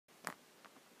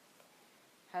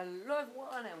Hello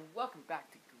everyone and welcome back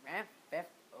to Grand Theft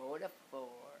Auto 4.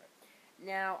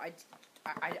 Now,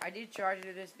 I did try to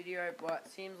do this video, but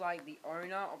it seems like the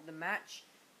owner of the match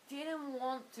didn't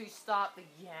want to start the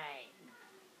game.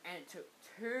 And it took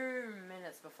 2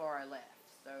 minutes before I left,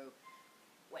 so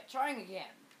we're trying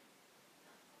again.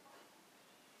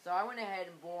 So I went ahead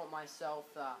and bought myself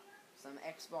some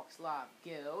Xbox Live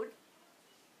Guild.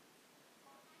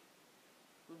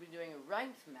 We'll be doing a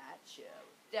ranked match,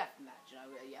 death match,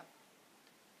 yeah.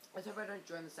 Let's hope I don't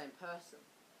join the same person.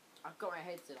 I've got my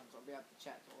headset on, so I'll be able to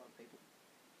chat to a lot of people.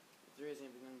 If there isn't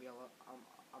even going to be a lot,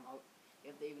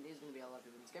 if there even is going to be a lot of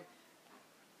people in this game.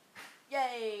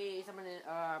 Yay! Someone in,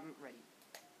 ready.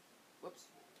 Whoops.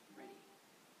 Ready.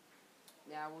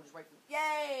 Now we'll just wait for,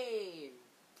 yay!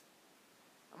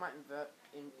 I might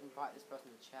invite this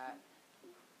person to chat.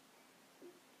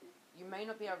 You may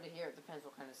not be able to hear it, depends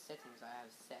what kind of settings I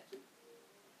have set.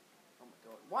 Oh my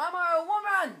god. Why am I a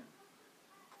woman?!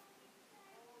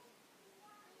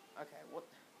 Okay, what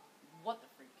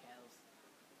the freak cares?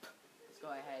 Let's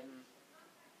go ahead and,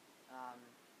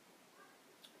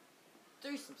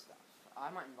 do some stuff. I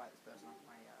might invite this person onto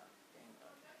my, game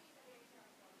though.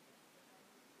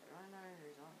 Do I know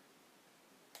who's on?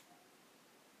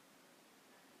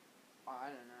 Oh,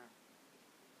 I don't know.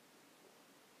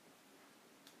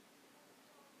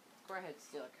 Go ahead and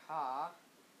steal a car.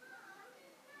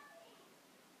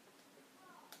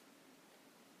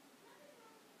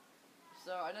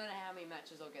 So, I don't know how many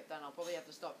matches I'll get done. I'll probably have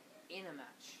to stop in a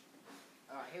match.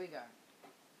 Alright, here we go.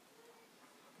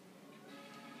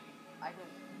 I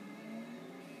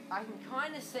can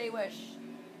kind of see where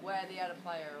the other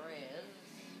player is.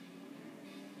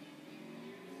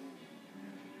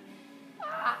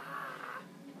 Ah!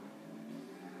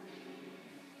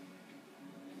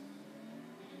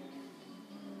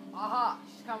 Aha!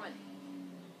 She's coming.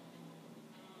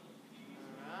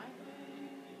 Alright.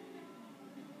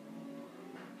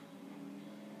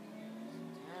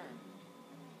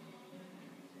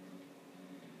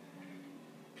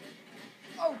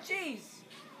 Oh, jeez!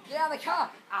 Get out of the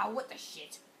car! Ah, what the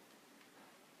shit?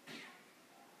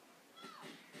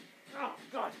 Oh,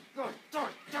 God! God!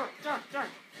 Darn!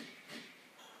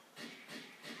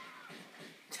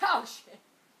 Oh, shit!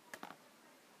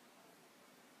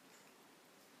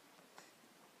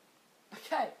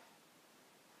 Okay.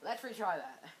 Let's retry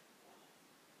that.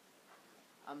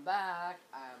 I'm back.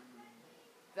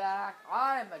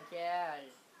 I'm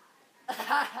again.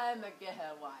 I'm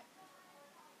again. Why?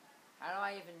 How do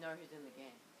I even know who's in the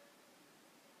game?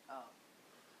 Oh.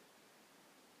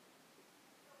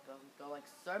 Doesn't go like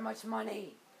so much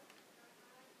money.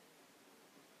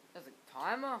 There's a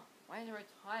timer? Why is there a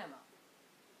timer?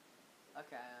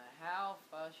 Okay, how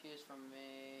far she is from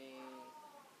me?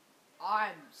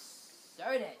 I'm so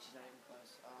dead. She's not even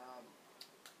close.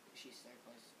 She's so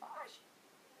close. Oh, shit.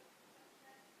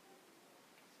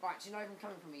 Right, she's not even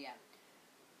coming from me yet.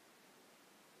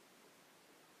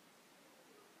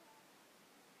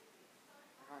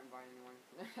 I can't invite anyone.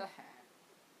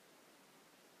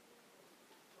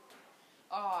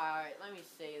 Alright, let me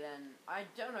see then. I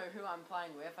don't know who I'm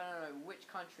playing with. I don't know which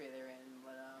country they're in,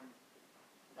 but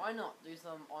why not do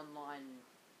some online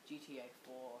GTA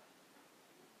 4?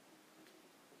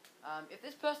 If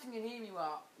this person can hear me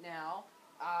well now,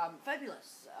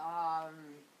 fabulous.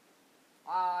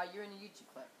 You're in a YouTube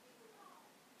clip.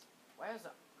 Where's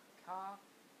the car?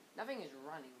 Nothing is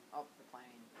running up the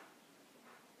plane.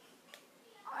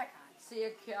 I can't see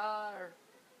a car.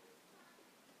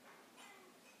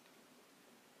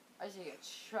 I see a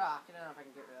truck. I don't know if I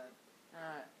can get rid of it.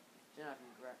 I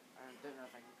don't know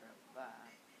if I can grab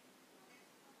that.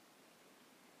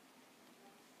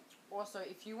 Also,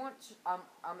 if you want to,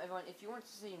 everyone, if you want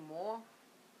to see more,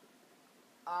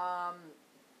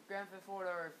 Grand Theft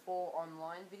Auto 4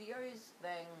 online videos,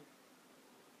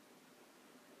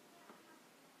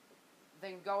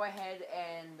 then go ahead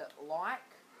and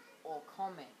like or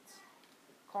comment.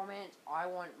 Comment, I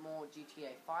want more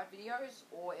GTA 5 videos,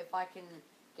 or if I can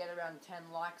get around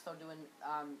 10 likes, I'll do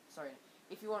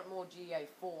if you want more GTA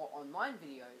 4 online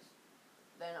videos,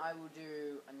 then I will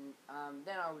do, and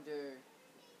then I'll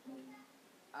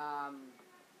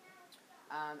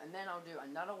do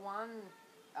another one,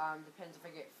 depends if I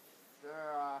get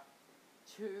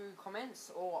 2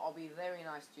 comments, or I'll be very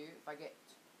nice to you if I get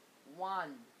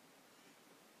 1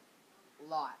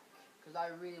 like, because I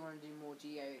really want to do more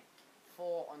GTA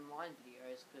 4 online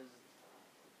videos, because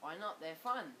why not? They're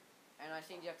fun, and I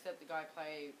seem to accept the guy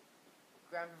play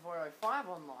Grand Theft Auto 5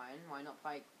 online. Why not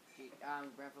play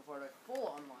Grand Theft Auto 4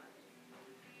 online?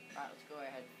 Right, let's go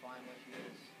ahead and find where he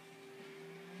is.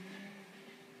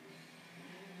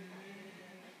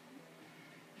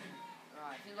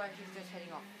 Seems like she's just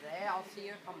heading off there. I'll see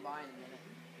her come by in a minute.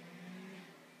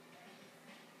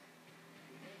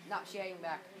 No, she's heading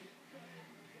back.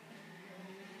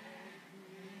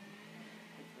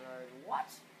 What?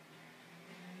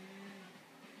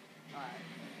 Alright.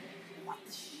 What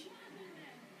the shit?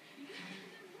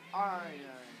 Oh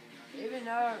no. Even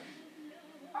though.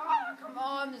 Oh, come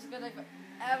on. This is gonna take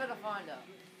forever to find her.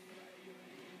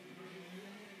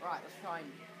 Right, let's try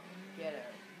and get her.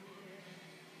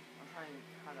 I'll try and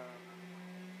cut her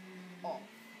off.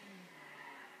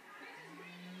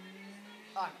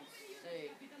 I can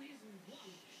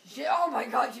see. Shit, oh my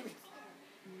god, you.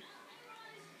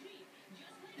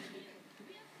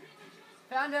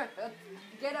 Found her!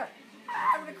 Get her!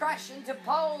 I'm gonna crash into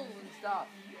poles and stuff!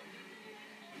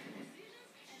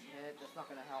 Shit, that's not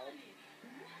gonna help.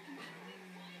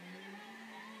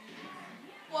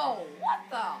 Whoa, what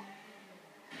the?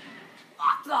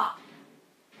 What the?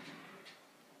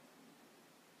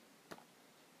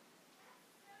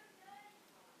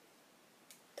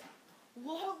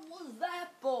 What was that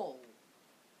ball?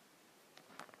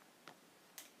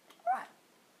 Right.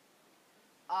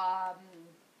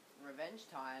 Revenge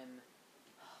time.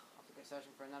 I have to go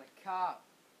searching for another car.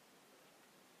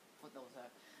 What was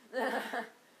that?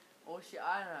 Or shit,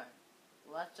 I don't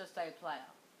know. Let's just say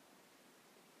player.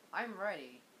 I'm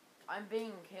ready. I'm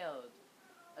being killed.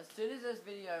 As soon as this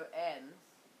video ends,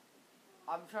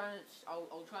 I'll try and see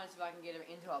if I can get him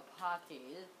into a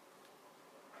party.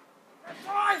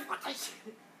 What the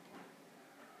shit?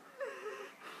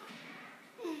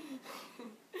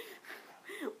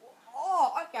 Oh,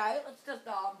 okay, let's just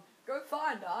go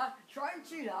find her, try and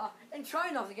shoot her, and try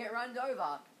not to get run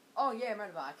over. Oh yeah,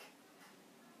 motorbike.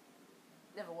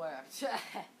 Never worked.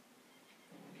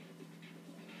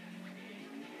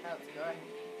 Let's go.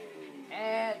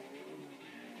 And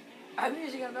I'm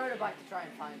using a motorbike to try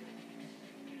and find it.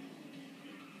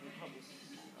 Probably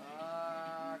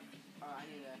suck. Oh, I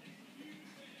need to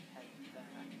head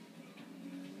back.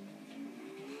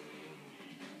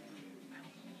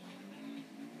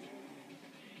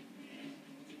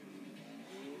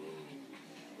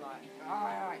 Right.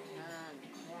 Alright, turn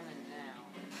corner now.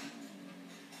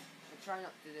 I'll try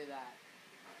not to do that.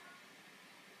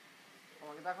 I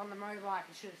want to get back on the motorbike.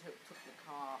 I should have took the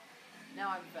car.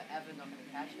 Now I'm forever not going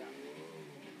to catch her.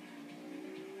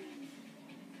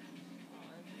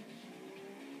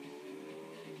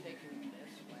 Take her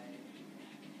this way.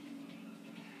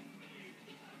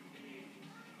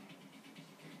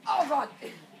 Oh god!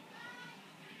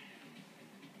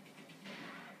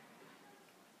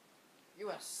 You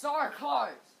were so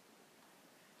close!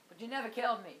 But you never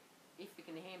killed me. If you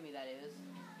can hear me, that is.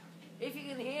 If you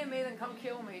can hear me, then come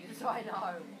kill me, just so I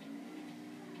know.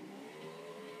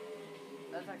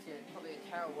 That's actually probably a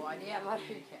terrible idea, but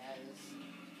who cares?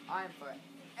 I am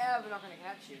forever not going to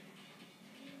catch you.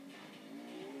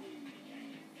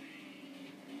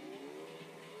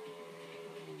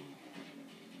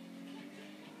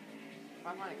 If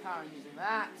I find a car and using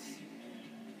that,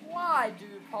 why do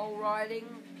pole riding?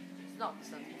 It's not the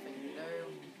sensible thing to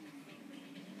do.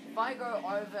 If I go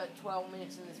over 12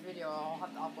 minutes in this video, I'll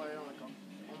have to upload it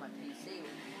on my PC,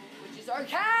 which is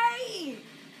okay!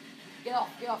 Get off,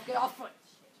 get off, get off it!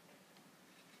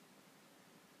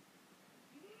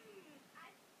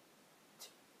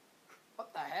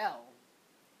 What the hell?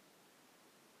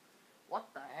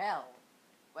 What the hell?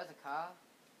 Where's the car?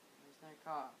 There's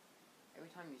no car. Every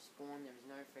time you spawn, there is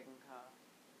no freaking car.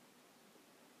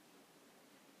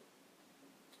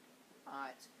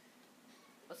 Alright.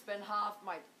 Let's spend half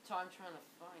my time trying to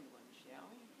find one, shall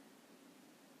we?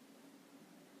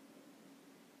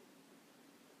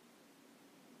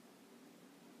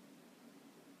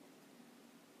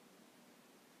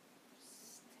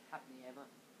 Happening ever.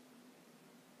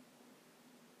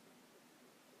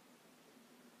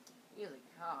 Here's a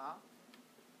car.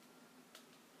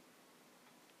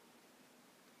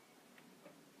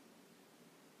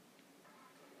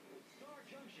 Star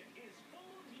Junction is full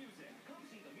of music. Come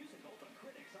see the musical the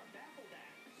critics are baffled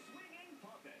at. Swinging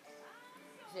Puppets.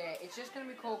 Yeah, it's just going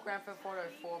to be called Grand Theft Auto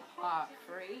 4 Part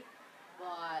 3,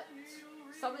 but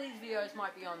some of these videos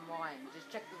might be online. Just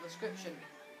check the description.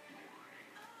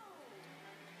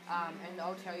 And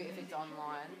I'll tell you if it's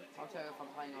online. I'll tell you if I'm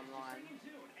playing online.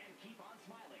 And keep on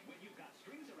smiling when you've got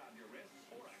strings around your wrists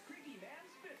or a creaky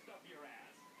man's fist up your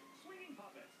ass. Swinging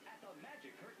Puppets at the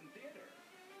Magic Curtain Theater.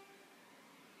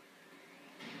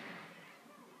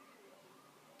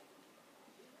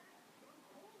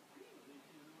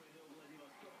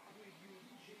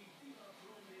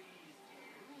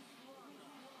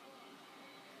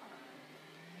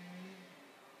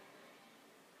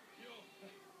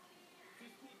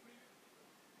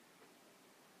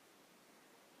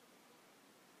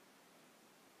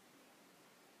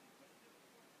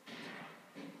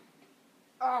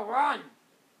 Oh, run!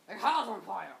 The car's on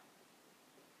fire!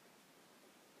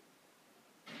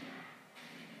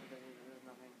 There's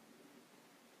nothing.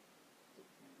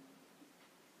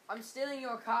 I'm stealing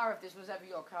your car if this was ever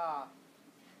your car.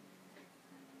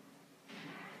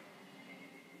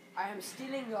 I am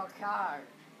stealing your car.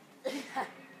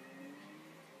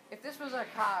 If this was a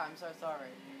car, I'm so sorry.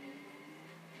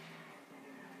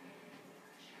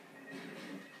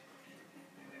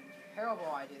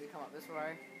 Terrible idea to come up this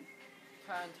way.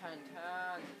 Turn, turn,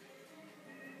 turn.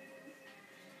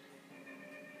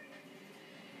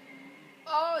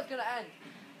 Oh, it's gonna end.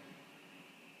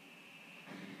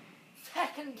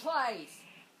 Second place.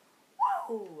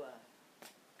 Woo!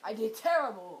 I did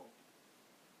terrible.